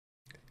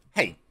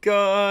Hey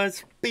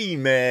guys,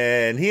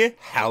 bman here.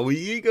 How are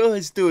you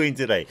guys doing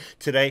today?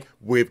 Today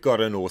we've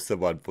got an awesome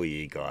one for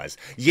you guys.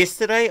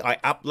 Yesterday I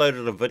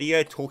uploaded a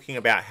video talking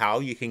about how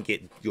you can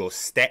get your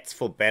stats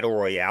for Battle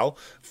Royale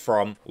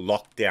from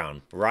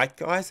lockdown, right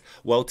guys?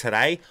 Well,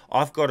 today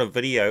I've got a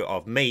video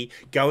of me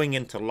going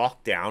into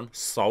lockdown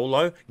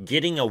solo,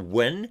 getting a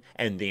win,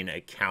 and then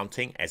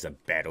accounting as a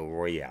Battle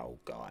Royale,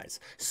 guys.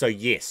 So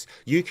yes,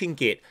 you can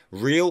get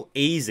real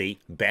easy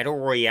Battle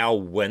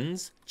Royale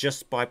wins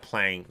just by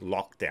playing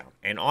lockdown,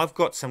 and I've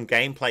got some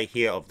gameplay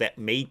here of that,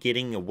 me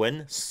getting a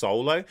win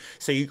solo,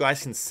 so you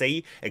guys can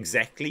see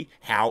exactly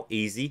how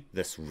easy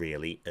this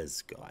really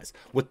is, guys.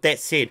 With that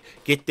said,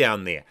 get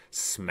down there,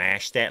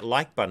 smash that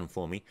like button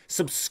for me,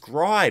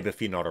 subscribe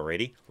if you're not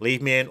already,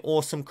 leave me an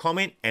awesome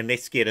comment, and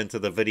let's get into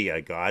the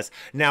video, guys.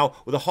 Now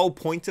the whole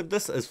point of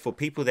this is for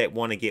people that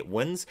want to get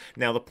wins.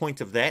 Now the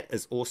point of that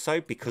is also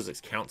because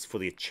it counts for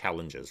their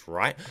challenges,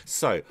 right?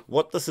 So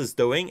what this is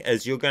doing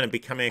is you're going to be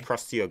coming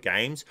across to your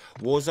games,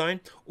 Warzone.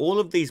 All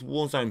of these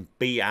Warzone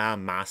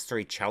BR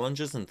mastery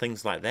challenges and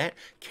things like that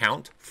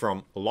count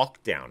from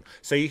lockdown.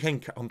 So you can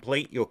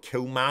complete your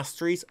kill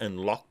masteries in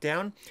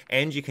lockdown,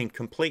 and you can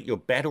complete your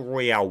Battle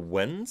Royale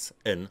wins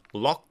in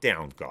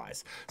lockdown,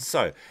 guys.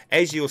 So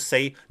as you'll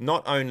see,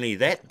 not only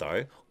that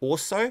though,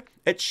 also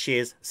it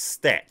shares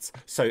stats.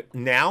 So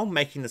now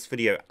making this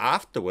video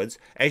afterwards,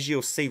 as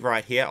you'll see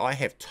right here, I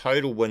have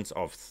total wins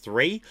of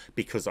 3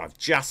 because I've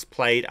just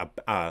played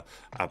a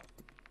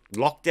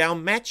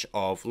lockdown match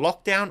of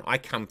lockdown. I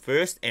come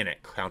first and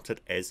it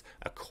counted as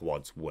a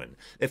quads win.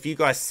 If you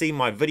guys see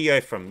my video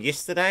from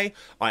yesterday,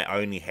 I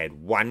only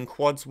had 1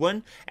 quads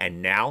win,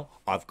 and now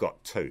I've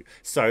got 2.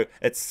 So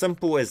it's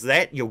simple as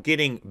that. You're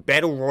getting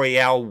Battle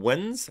Royale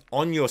wins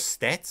on your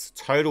stats,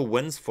 total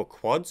wins for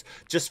quads,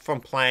 just from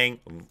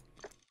playing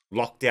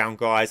lockdown,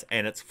 guys,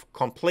 and it's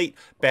complete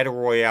Battle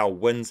Royale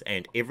wins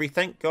and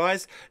everything,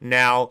 guys.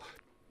 Now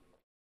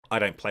I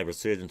don't play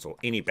Resurgence or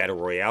any Battle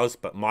Royales,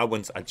 but my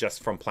wins are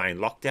just from playing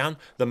lockdown.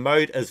 The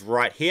mode is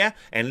right here,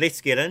 and let's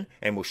get in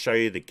and we'll show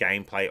you the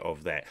gameplay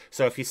of that.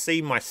 So if you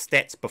see my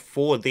stats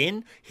before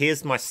then,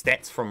 here's my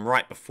stats from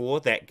right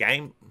before that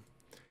game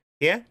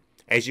here.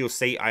 As you'll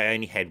see, I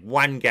only had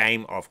 1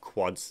 game of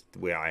quads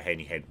where I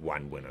only had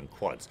 1 win in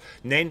quads.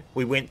 And then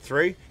we went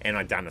through and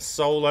I done a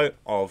solo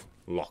of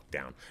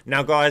lockdown.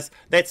 Now guys,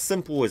 that's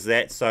simple as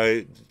that.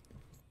 So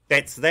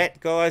that's that,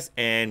 guys,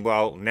 and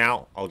well,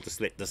 now I'll just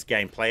let this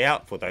game play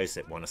out for those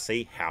that want to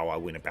see how I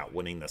went about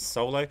winning this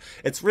solo.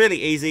 It's really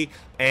easy,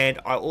 and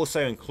I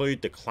also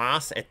include the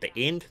class at the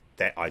end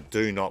that I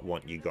do not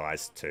want you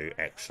guys to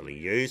actually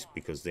use,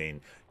 because then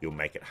you'll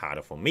make it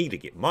harder for me to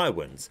get my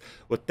wins.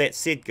 With that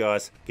said,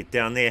 guys, get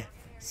down there,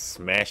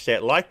 smash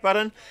that like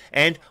button,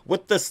 and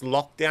with this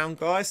lockdown,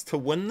 guys, to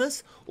win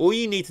this, all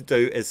you need to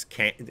do is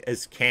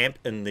camp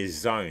in these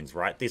zones,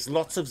 right? There's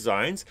lots of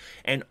zones,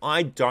 and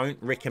I don't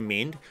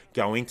recommend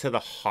going to the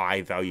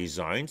high value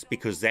zones,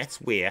 because that's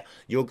where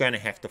you're going to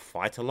have to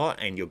fight a lot,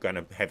 and you're going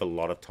to have a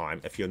lot of time.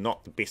 If you're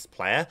not the best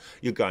player,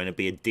 you're going to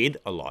be dead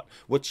a lot,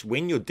 which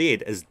when you're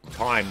dead is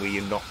time where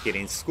you're not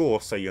getting score,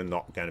 so you're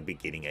not going to be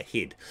getting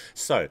ahead.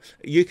 So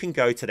you can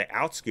go to the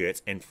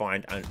outskirts and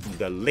find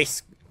the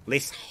less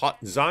hot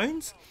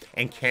zones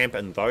and camp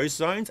in those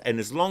zones, and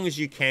as long as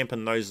you camp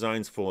in those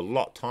zones for a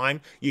lot of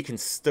time, you can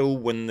still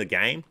win the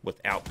game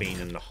without being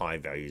in the high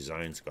value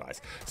zones,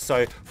 guys.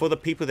 So for the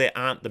people that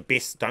aren't the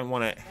best, don't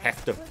want to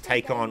have to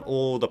take on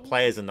all the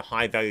players in the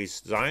high value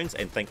zones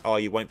and think, oh,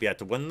 you won't be able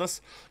to win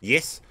this,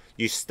 yes,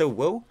 you still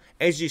will.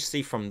 As you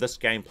see from this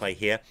gameplay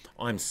here,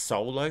 I'm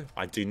solo.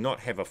 I do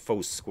not have a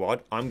full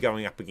squad. I'm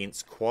going up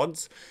against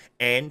quads,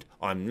 and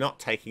I'm not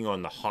taking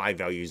on the high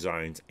value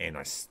zones, and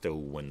I still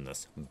win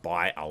this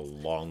by a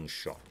long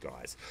shot,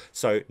 guys.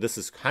 So this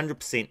is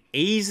 100%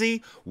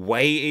 easy,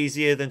 way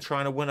easier than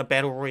trying to win a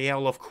Battle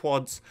Royale of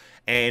quads,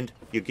 and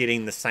you're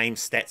getting the same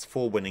stats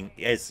for winning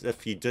as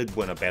if you did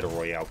win a Battle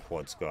Royale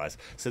quads, guys.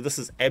 So this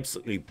is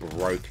absolutely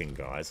broken,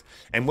 guys.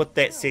 And with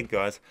that said,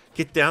 guys,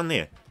 get down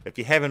there. If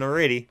you haven't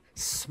already,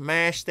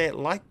 smash that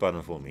like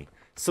button for me.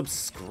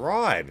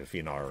 Subscribe if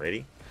you're not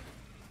already.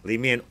 Leave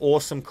me an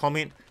awesome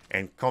comment,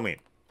 and comment,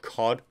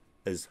 COD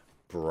is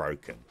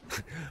broken.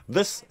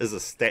 This is a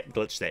stat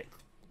glitch that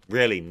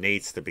really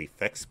needs to be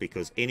fixed,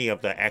 because any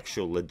of the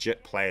actual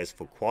legit players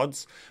for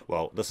quads,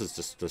 well, this is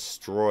just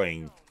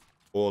destroying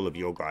all of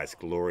your guys'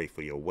 glory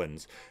for your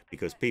wins,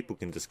 because people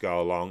can just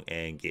go along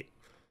and get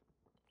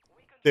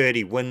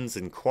 30 wins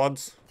in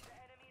quads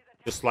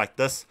just like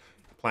this,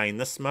 playing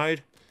this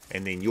mode,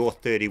 and then your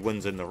 30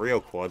 wins in the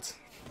real quads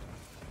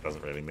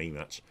doesn't really mean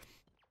much.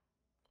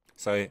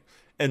 So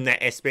in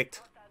that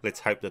aspect,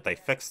 let's hope that they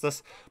fix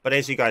this. But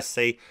as you guys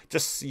see,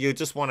 you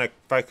just want to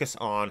focus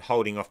on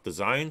holding off the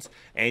zones,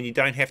 and you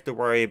don't have to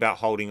worry about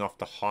holding off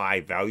the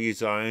high value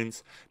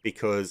zones,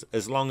 because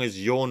as long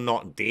as you're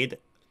not dead,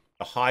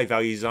 the high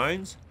value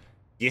zones,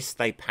 yes,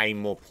 they pay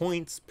more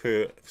points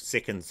per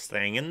second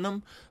staying in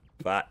them,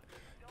 but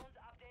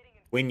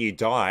when you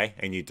die,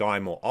 and you die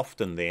more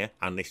often there,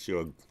 unless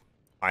you're a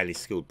highly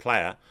skilled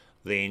player,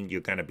 then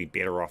you're going to be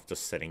better off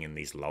just sitting in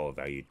these lower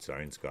valued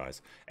zones,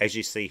 guys. As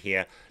you see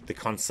here, the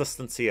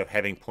consistency of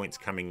having points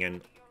coming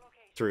in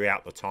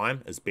throughout the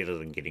time is better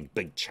than getting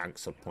big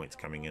chunks of points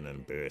coming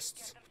in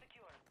bursts.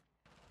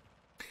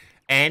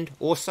 And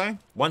also,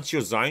 once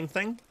you're zone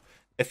thing,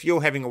 if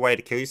you're having a way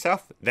to kill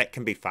yourself, that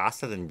can be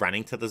faster than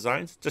running to the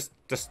zones. Just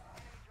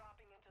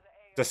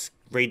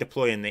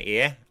redeploy in the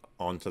air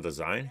onto the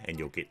zone and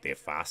you'll get there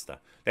faster.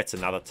 That's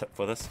another tip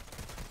for this.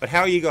 But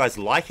how are you guys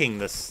liking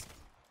this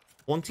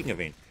haunting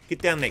event?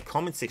 Get down in that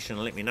comment section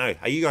and let me know.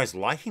 Are you guys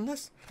liking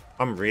this?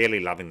 I'm really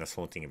loving this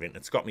haunting event.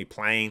 It's got me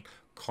playing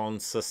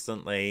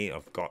consistently.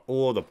 I've got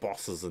all the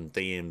bosses in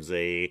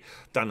DMZ,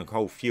 done a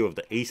whole few of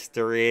the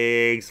Easter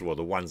eggs, well,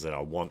 the ones that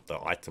I want the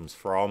items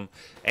from,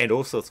 and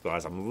all sorts,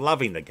 guys. I'm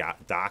loving the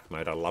dark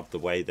mode. I love the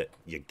way that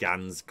your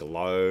guns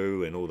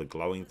glow and all the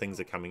glowing things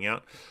are coming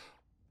out.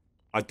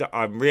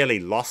 I'm really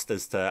lost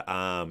as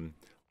to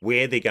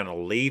where they're going to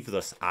leave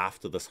this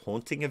after this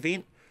haunting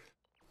event.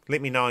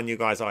 Let me know on you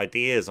guys'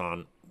 ideas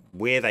on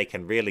where they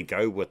can really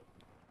go with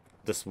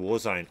this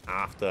Warzone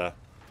after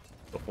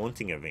the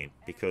haunting event,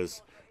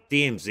 because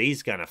DMZ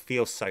is going to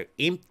feel so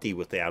empty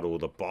without all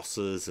the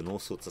bosses and all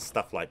sorts of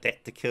stuff like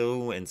that to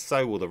kill, and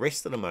so will the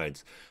rest of the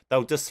modes.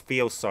 They'll just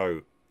feel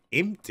so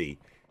empty,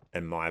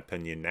 in my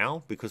opinion,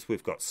 now, because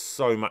we've got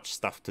so much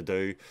stuff to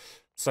do,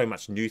 so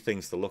much new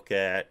things to look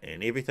at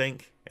and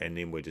everything, and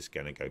then we're just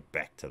going to go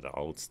back to the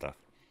old stuff.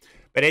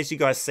 But as you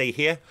guys see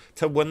here,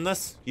 to win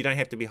this, you don't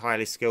have to be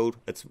highly skilled.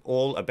 It's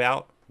all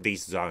about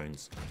these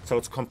zones. So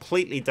it's a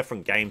completely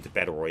different game to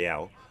Battle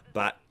Royale,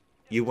 but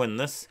you win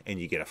this and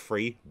you get a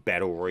free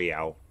Battle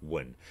Royale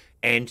win.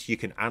 And you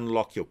can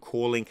unlock your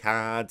calling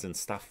cards and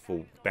stuff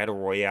for Battle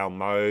Royale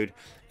mode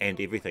and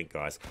everything,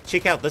 guys.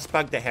 Check out this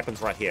bug that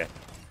happens right here.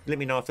 Let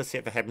me know if this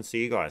ever happens to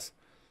you guys.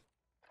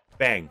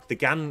 Bang. The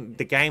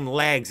game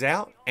lags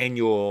out and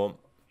your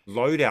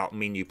loadout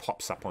menu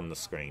pops up on the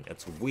screen.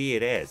 It's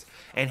weird as.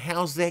 And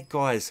how's that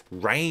guy's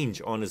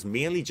range on his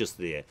melee just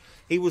there?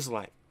 He was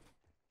like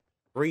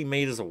 3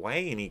 meters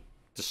away and he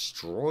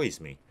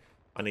destroys me.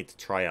 I need to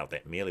try out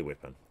that melee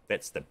weapon.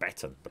 That's the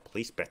baton, the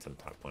police baton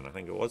type one, I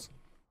think it was.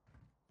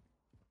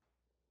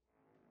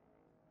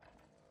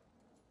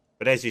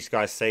 But as you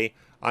guys see,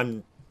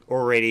 I'm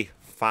already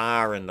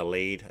far in the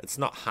lead. It's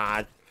not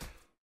hard.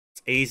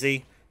 It's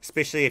easy,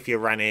 especially if you're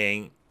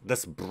running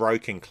this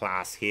broken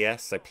class here.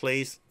 So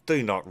please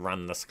do not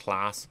run this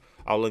class.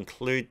 I'll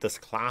include this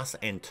class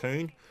and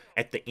tune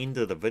at the end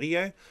of the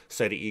video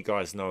so that you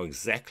guys know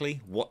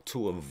exactly what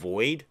to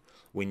avoid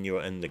when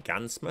you're in the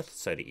gunsmith,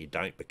 so that you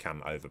don't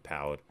become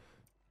overpowered.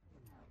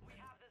 We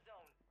have the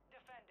zone.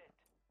 Defend it.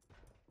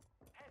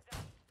 Heads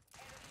up.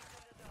 Enemies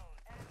in the zone.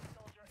 Enemy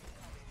soldier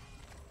incoming.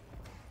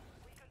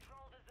 We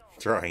control the zone.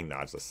 Throwing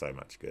knives are so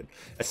much good,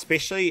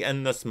 especially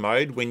in this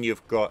mode when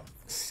you've got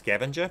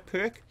scavenger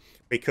perk,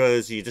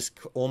 because you just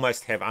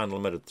almost have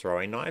unlimited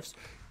throwing knives.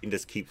 You can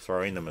just keep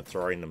throwing them and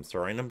throwing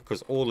them,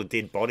 because all the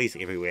dead bodies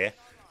everywhere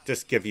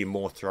just give you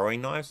more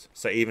throwing knives.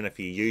 So even if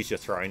you use your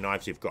throwing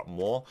knives, you've got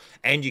more,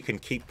 and you can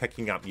keep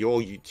picking up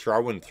your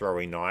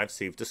throwing knives.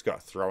 So you've just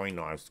got throwing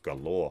knives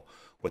galore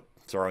with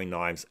throwing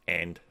knives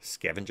and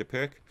scavenger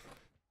perk.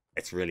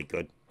 It's really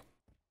good.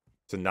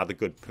 It's another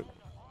good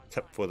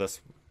tip for this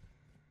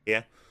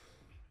here.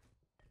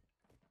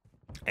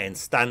 And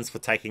stuns for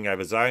taking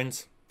over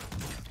zones.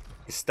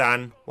 You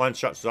stun,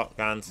 one-shot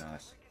shotguns.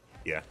 Nice.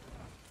 Yeah.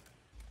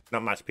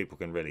 Not much people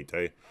can really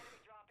do.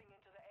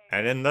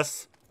 And in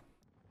this,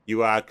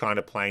 you are kind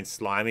of playing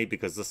slimy,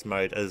 because this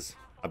mode is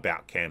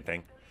about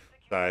camping.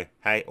 So,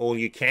 hey, all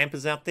you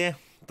campers out there,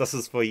 this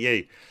is for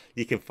you.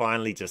 You can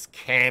finally just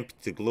camp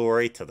to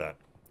glory,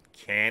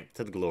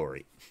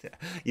 glory.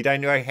 You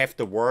don't have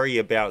to worry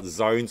about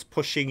zones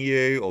pushing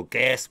you or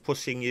gas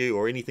pushing you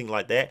or anything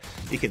like that.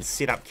 You can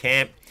set up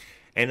camp,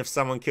 and if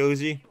someone kills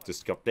you,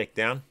 just drop back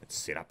down and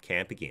set up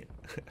camp again.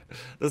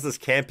 This is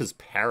camper's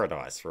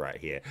paradise right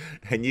here,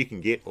 and you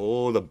can get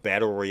all the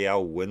Battle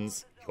Royale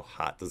wins your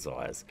heart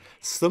desires.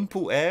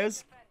 Simple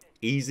as,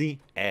 easy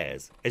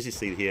as. As you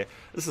see here,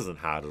 this isn't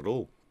hard at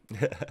all.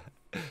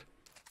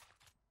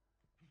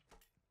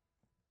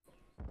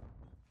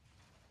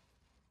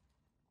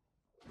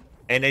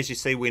 And as you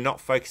see, we're not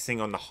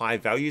focusing on the high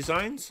value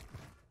zones,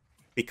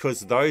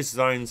 because those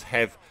zones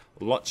have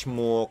lots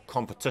more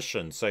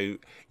competition. So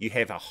you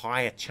have a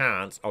higher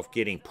chance of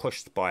getting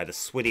pushed by the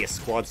sweatier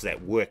squads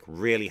that work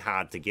really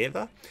hard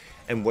together,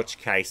 in which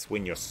case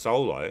when you're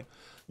solo,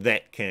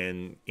 that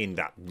can end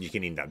up, you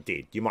can end up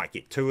dead. You might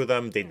get 2 of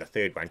them, then the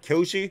 3rd one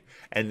kills you,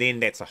 and then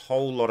that's a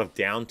whole lot of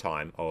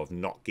downtime of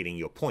not getting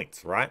your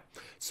points, right?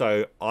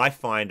 So I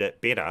find it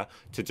better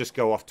to just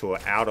go off to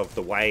an out of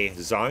the way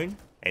zone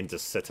and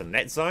just sit in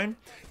that zone,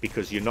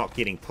 because you're not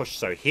getting pushed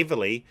so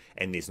heavily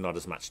and there's not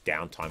as much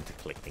downtime to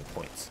collecting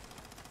points.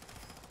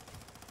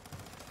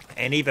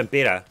 And even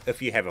better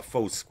if you have a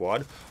full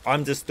squad.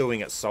 I'm just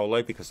doing it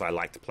solo because I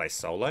like to play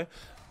solo,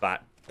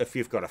 but if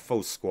you've got a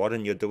full squad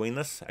and you're doing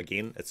this,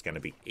 again, it's going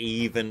to be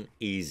even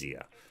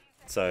easier.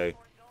 So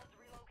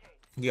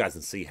you guys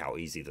can see how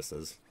easy this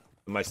is.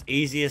 The most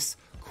easiest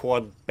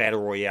quad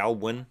Battle Royale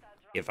win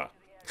ever.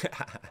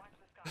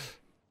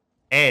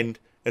 And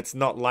it's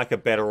not like a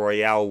Battle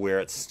Royale where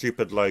it's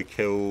stupid low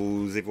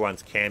kills,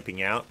 everyone's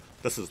camping out.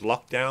 This is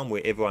lockdown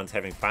where everyone's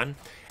having fun.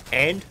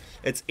 And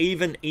it's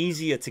even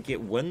easier to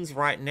get wins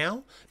right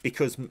now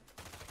because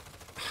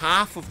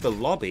half of the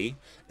lobby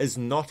is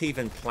not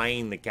even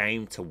playing the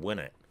game to win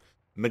it.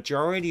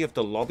 Majority of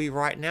the lobby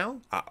right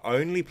now are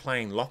only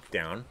playing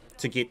lockdown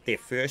to get their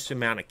first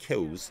amount of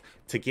kills,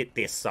 to get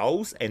their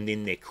souls, and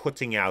then they're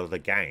quitting out of the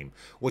game,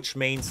 which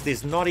means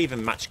there's not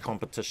even much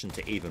competition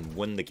to even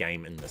win the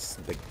game in this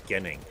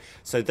beginning.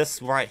 So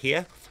this right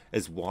here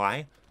is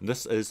why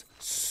this is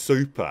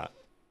super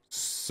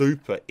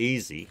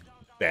easy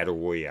Battle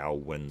Royale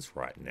wins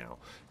right now.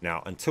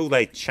 Now, until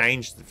they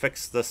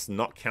fix this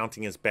not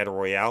counting as Battle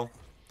Royale,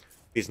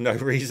 there's no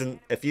reason,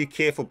 if you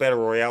care for Battle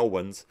Royale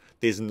wins,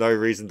 there's no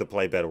reason to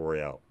play Battle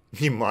Royale.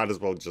 You might as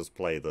well just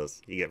play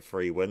this. You get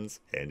free wins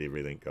and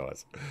everything,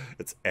 guys.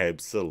 It's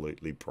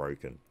absolutely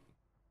broken.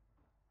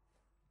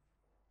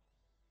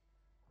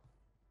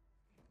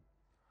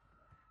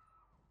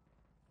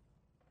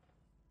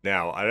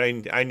 Now,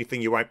 the only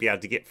thing you won't be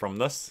able to get from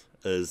this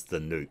is the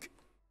nuke.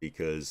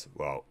 Because,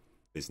 well,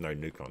 there's no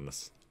nuke on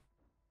this.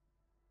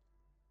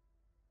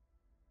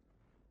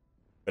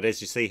 But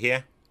as you see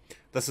here,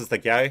 this is the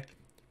go.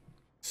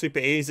 Super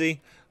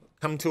easy.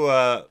 Come to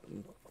a,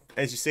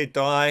 as you said,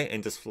 die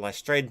and just fly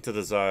straight into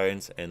the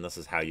zones, and this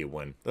is how you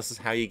win. This is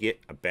how you get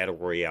a Battle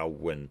Royale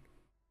win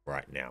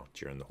right now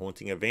during the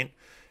haunting event,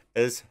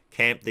 is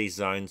camp these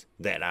zones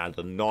that are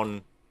the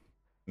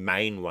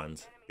non-main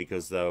ones,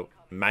 because the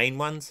main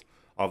ones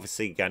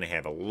obviously going to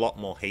have a lot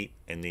more heat,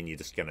 and then you're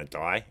just going to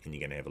die and you're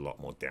going to have a lot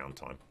more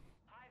downtime.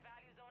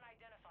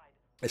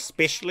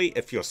 Especially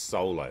if you're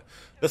solo.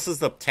 This is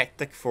the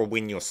tactic for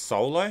when you're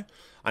solo.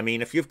 I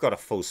mean, if you've got a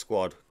full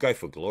squad, go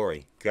for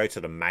glory. Go to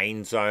the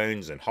main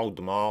zones and hold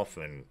them off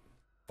and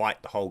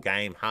fight the whole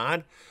game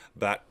hard.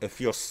 But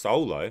if you're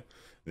solo,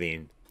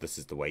 then this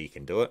is the way you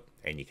can do it,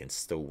 and you can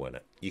still win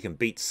it. You can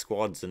beat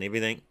squads and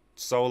everything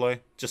solo,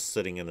 just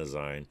sitting in a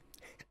zone.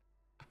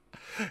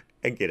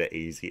 And get it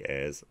easy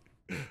as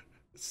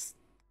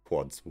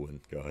quads win,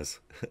 guys.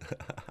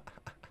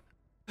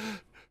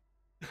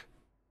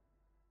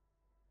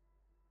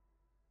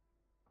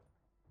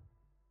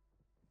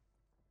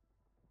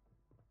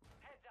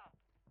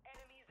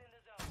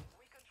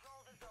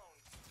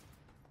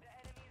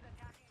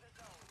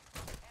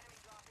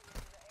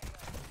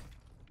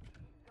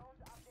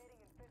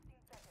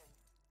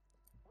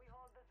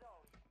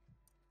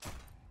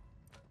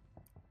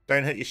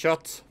 Don't hit your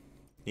shots.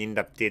 You end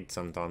up dead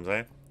sometimes,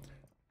 eh?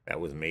 That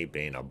was me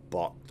being a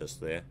bot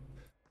just there.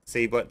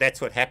 See, but that's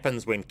what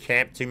happens when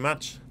camp too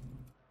much.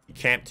 You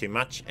camp too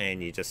much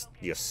and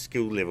your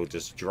skill level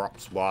just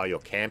drops while you're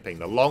camping.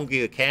 The longer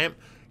you camp,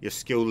 your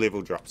skill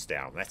level drops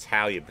down. That's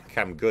how you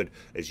become good,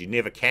 is you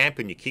never camp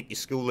and you keep your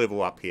skill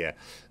level up here.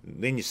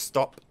 And then you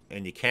stop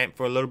and you camp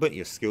for a little bit,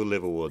 your skill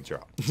level will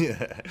drop.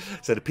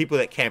 So the people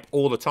that camp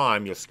all the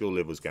time, your skill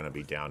level is going to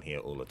be down here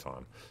all the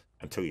time.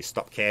 Until you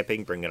stop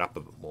camping, bring it up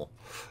a bit more.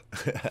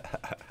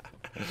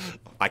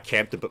 I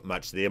camped a bit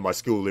much there. My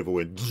skill level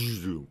went.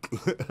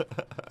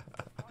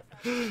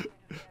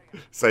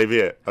 Same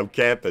here. I'm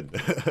camping.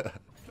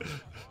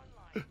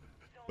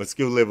 My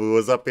skill level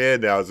was up here.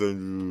 Now it's.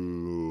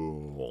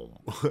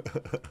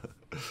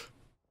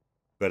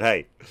 But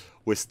hey,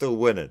 we're still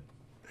winning.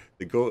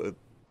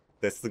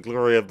 That's the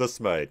glory of this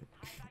mode.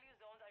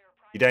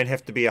 You don't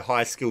have to be a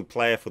high skilled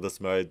player for this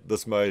mode.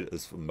 This mode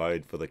is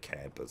for the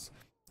campers.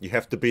 You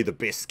have to be the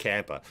best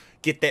camper.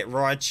 Get that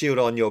ride shield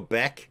on your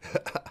back.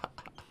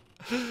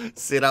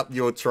 Set up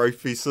your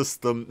trophy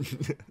system.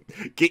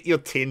 Get your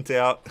tent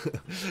out.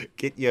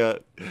 Get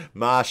your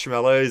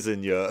marshmallows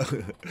and your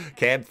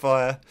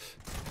campfire.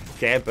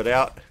 Camp it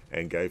out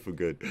and go for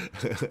good.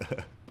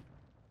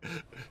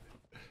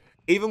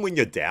 Even when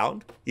you're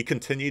down, you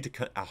continue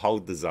to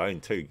hold the zone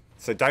too.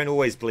 So don't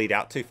always bleed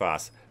out too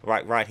fast.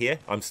 Right here,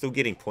 I'm still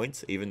getting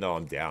points even though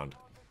I'm down.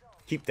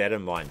 Keep that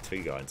in mind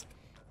too, guys.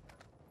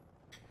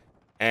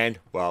 And,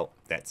 well,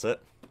 that's it.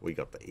 We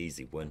got the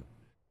easy win.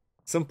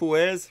 Simple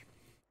as,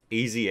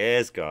 easy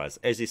as, guys.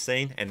 As you've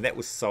seen, and that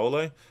was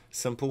solo,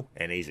 simple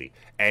and easy.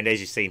 And as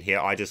you've seen here,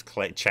 I just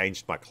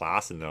changed my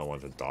class and then I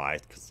wanted to die.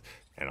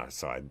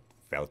 So I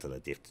fell to the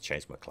death to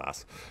change my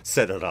class.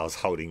 So that I was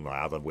holding my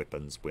other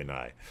weapons when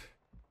I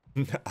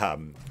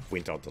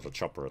went onto the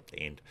chopper at the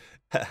end.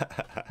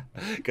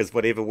 Because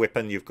whatever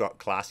weapon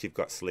class you've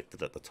got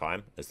selected at the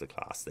time is the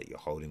class that you're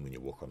holding when you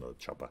walk onto the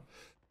chopper.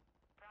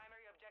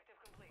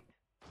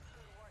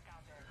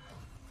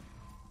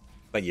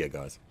 But yeah,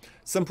 guys,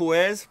 simple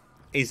as,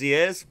 easy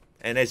as,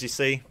 and as you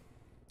see,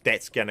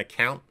 that's going to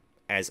count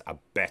as a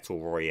Battle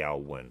Royale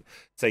win.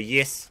 So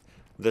yes,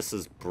 this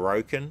is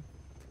broken,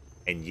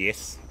 and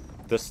yes,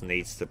 this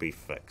needs to be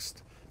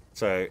fixed.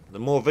 So the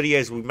more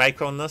videos we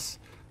make on this,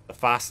 the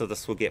faster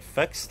this will get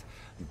fixed.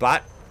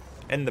 But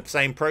in the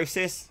same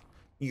process,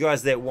 you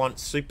guys that want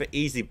super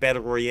easy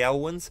Battle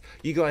Royale wins,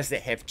 you guys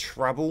that have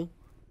trouble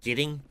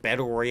getting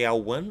Battle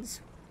Royale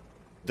wins,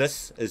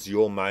 This is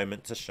your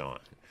moment to shine.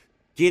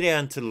 Get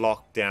out into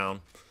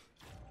lockdown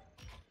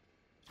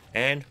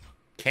and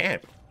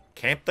camp.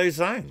 Camp those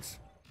zones.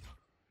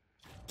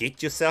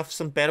 Get yourself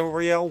some Battle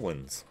Royale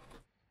wins.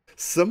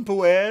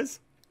 Simple as,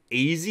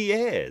 easy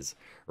as.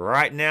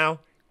 Right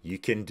now, you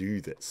can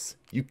do this.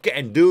 You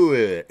can do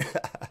it.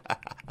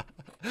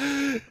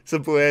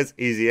 Simple as,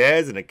 easy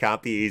as, and it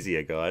can't be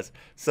easier, guys.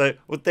 So,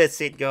 with that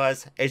said,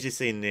 guys, as you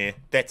see in there,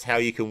 that's how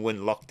you can win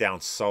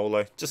lockdown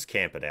solo. Just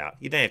camp it out.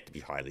 You don't have to be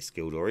highly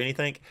skilled or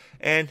anything,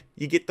 and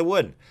you get the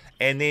win.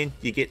 And then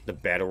you get the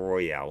Battle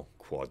Royale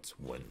quads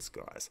wins,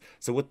 guys.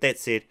 So, with that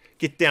said,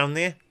 get down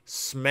there,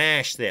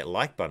 smash that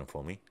like button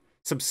for me,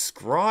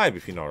 subscribe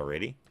if you're not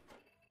already,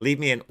 leave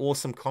me an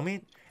awesome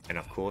comment, and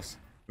of course,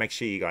 make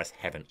sure you guys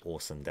have an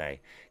awesome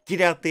day.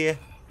 Get out there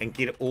and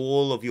get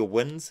all of your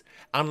wins.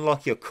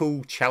 Unlock your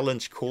cool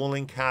challenge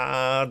calling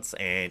cards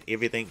and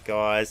everything,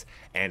 guys.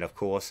 And of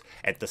course,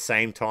 at the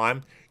same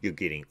time, you're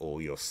getting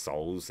all your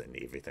souls and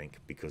everything.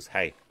 Because,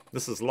 hey,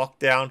 this is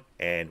lockdown.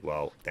 And,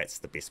 well, that's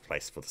the best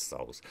place for the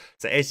souls.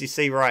 So, as you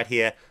see right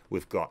here,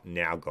 we've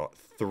now got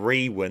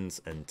 3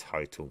 wins in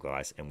total,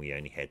 guys. And we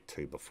only had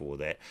 2 before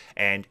that.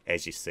 And,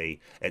 as you see,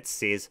 it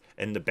says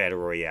in the Battle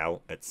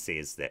Royale, it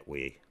says that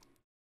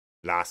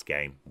last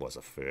game was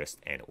a first,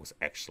 and it was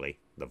actually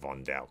the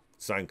Vondel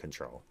Zone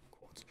Control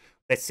quads.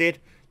 That said,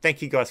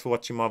 thank you guys for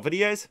watching my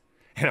videos,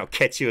 and I'll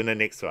catch you in the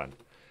next one.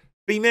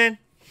 bman,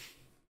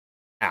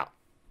 out.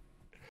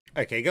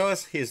 Okay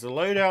guys, here's the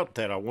loadout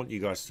that I want you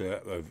guys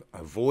to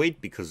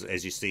avoid, because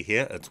as you see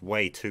here, it's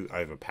way too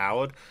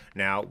overpowered.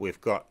 Now,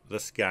 we've got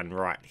this gun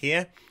right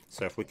here.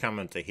 So if we come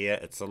into here,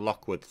 it's a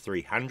Lockwood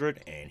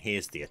 300, and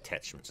here's the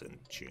attachments and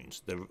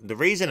tunes. The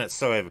reason it's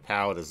so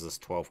overpowered is this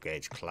 12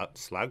 gauge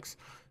slugs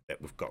that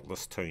we've got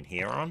this tune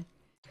here on.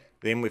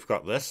 Then we've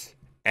got this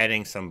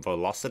adding some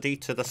velocity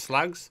to the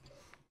slugs,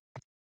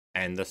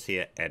 and this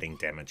here adding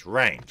damage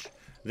range.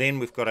 Then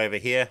we've got over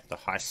here the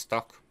high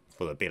stock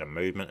for the better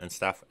movement and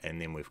stuff, and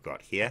then we've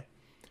got here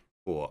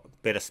for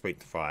better speed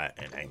to fire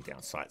and aim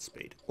down sight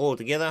speed. All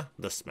together,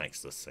 this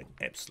makes this thing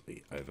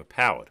absolutely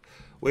overpowered.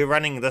 We're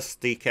running this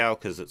decal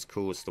because it's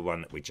cool. It's the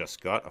one that we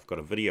just got. I've got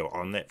a video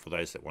on that for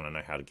those that want to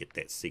know how to get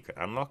that secret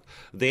unlock.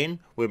 Then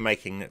we've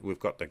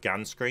got the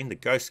gun screen, the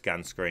ghost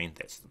gun screen.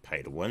 That's the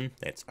pay to win.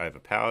 That's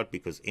overpowered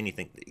because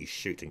anything that you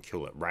shoot and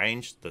kill at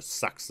range, this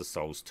sucks the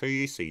souls to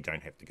you, so you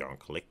don't have to go and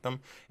collect them,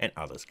 and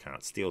others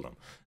can't steal them.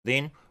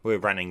 Then we're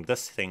running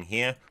this thing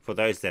here. For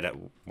those that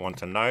want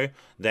to know,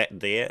 that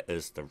there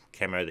is the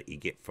camo that you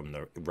get from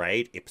the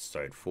raid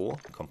episode 4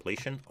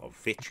 completion of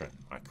Veteran.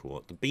 I call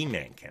it the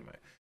bman camo.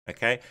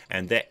 Okay,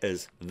 and that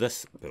is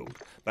this build.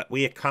 But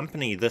we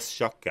accompany this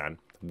shotgun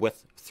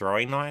with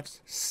throwing knives,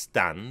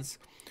 stuns,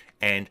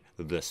 and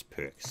this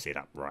perk set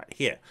up right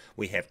here.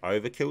 We have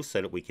overkill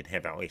so that we can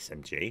have our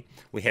SMG.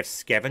 We have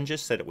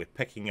scavengers so that we're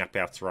picking up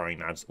our throwing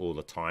knives all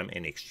the time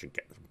and extra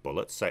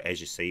bullets. So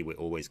as you see, we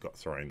always got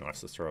throwing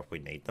knives to throw if we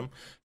need them.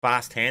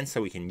 Fast hands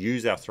so we can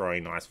use our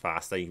throwing knives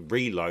faster,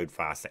 reload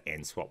faster,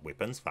 and swap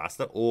weapons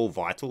faster. All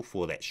vital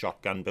for that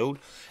shotgun build.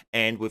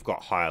 And we've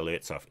got high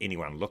alert, so if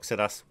anyone looks at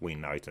us, we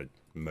know to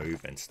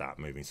move and start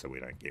moving so we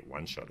don't get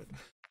one-shotted.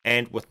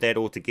 And with that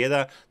all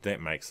together, that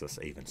makes this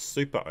even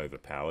super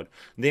overpowered.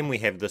 Then we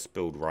have this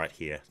build right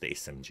here, the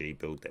SMG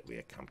build that we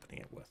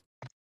accompany it with.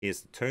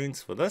 Here's the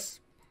tunes for this.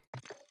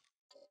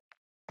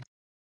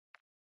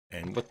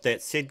 And with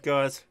that said,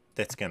 guys,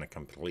 that's going to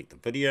complete the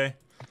video.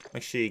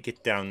 Make sure you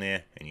get down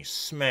there and you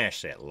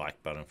smash that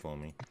like button for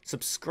me.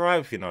 Subscribe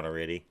if you're not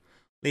already.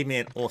 Leave me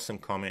an awesome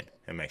comment,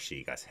 and make sure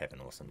you guys have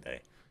an awesome day.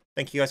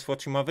 Thank you guys for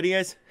watching my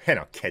videos, and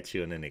I'll catch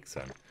you in the next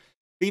one.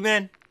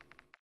 bman.